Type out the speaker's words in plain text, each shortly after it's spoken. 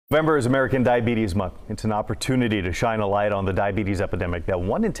November is American Diabetes Month. It's an opportunity to shine a light on the diabetes epidemic that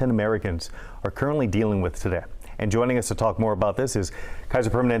 1 in 10 Americans are currently dealing with today. And joining us to talk more about this is Kaiser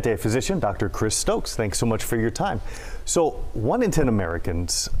Permanente physician, Dr. Chris Stokes. Thanks so much for your time. So 1 in 10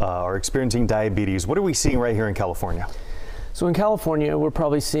 Americans are experiencing diabetes. What are we seeing right here in California? So in California, we're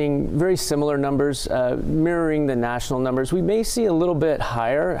probably seeing very similar numbers, mirroring the national numbers. We may see a little bit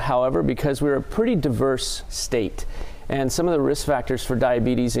higher, however, because we're a pretty diverse state. And some of the risk factors for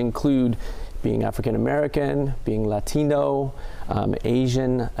diabetes include being African American, being Latino,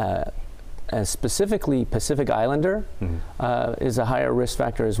 Asian, specifically Pacific Islander is a higher risk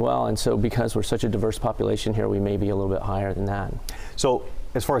factor as well. And so because we're such a diverse population here, we may be a little bit higher than that. So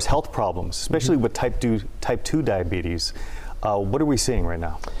as far as health problems, especially with type 2 diabetes, what are we seeing right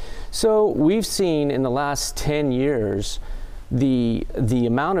now? So we've seen in the last 10 years, the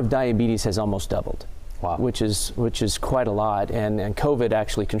amount of diabetes has almost doubled. Wow. Which is quite a lot, and COVID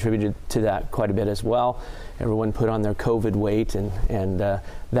actually contributed to that quite a bit as well. Everyone put on their COVID weight, and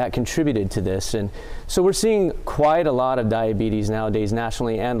that contributed to this. And so we're seeing quite a lot of diabetes nowadays,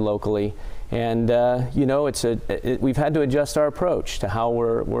 nationally and locally. And you know, we've had to adjust our approach to how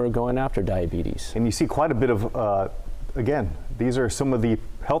we're going after diabetes. And you see quite a bit of, again, these are some of the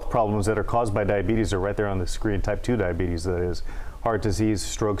health problems that are caused by diabetes. They're right there on the screen. Type 2 diabetes, that is. Heart disease,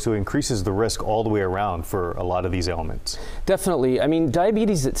 stroke, so it increases the risk all the way around for a lot of these ailments. Definitely. I mean,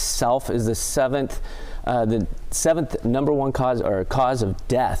 diabetes itself is the seventh number one cause of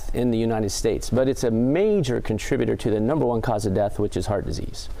death in the United States, but it's a major contributor to the number one cause of death, which is heart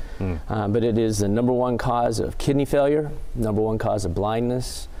disease. But it is the number one cause of kidney failure, number one cause of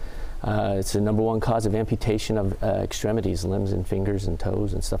blindness. It's the number one cause of amputation of extremities, limbs and fingers and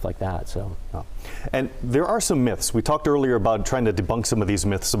toes and stuff like that. So, and there are some myths. We talked earlier about trying to debunk some of these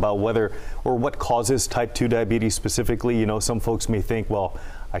myths about whether or what causes type 2 diabetes specifically. You know, some folks may think, well,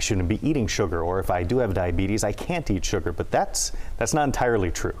 I shouldn't be eating sugar, or if I do have diabetes, I can't eat sugar. But that's not entirely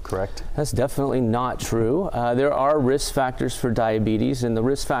true, correct? That's definitely not true. There are risk factors for diabetes, and the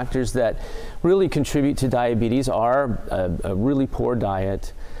risk factors that really contribute to diabetes are a really poor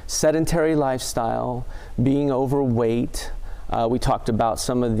diet, sedentary lifestyle, being overweight. We talked about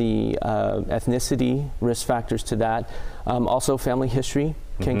some of the ethnicity risk factors to that. Also, family history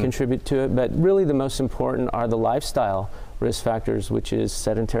can contribute to it, but really the most important are the lifestyle risk factors, which is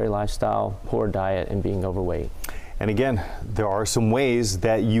sedentary lifestyle, poor diet, and being overweight. And again, there are some ways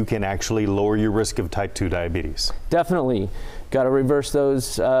that you can actually lower your risk of type 2 diabetes. Definitely. Got to reverse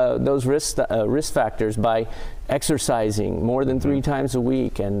those risk factors by exercising more than 3 times a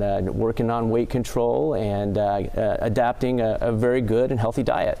week, and working on weight control, and adapting a very good and healthy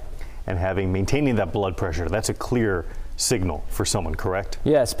diet. And maintaining that blood pressure, that's a clear signal for someone, correct?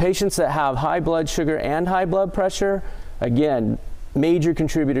 Yes, patients that have high blood sugar and high blood pressure, again, major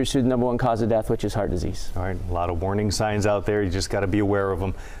contributors to the number one cause of death, which is heart disease. All right, a lot of warning signs out there. You just got to be aware of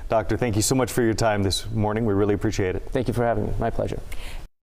them. Doctor, thank you so much for your time this morning. We really appreciate it. Thank you for having me. My pleasure.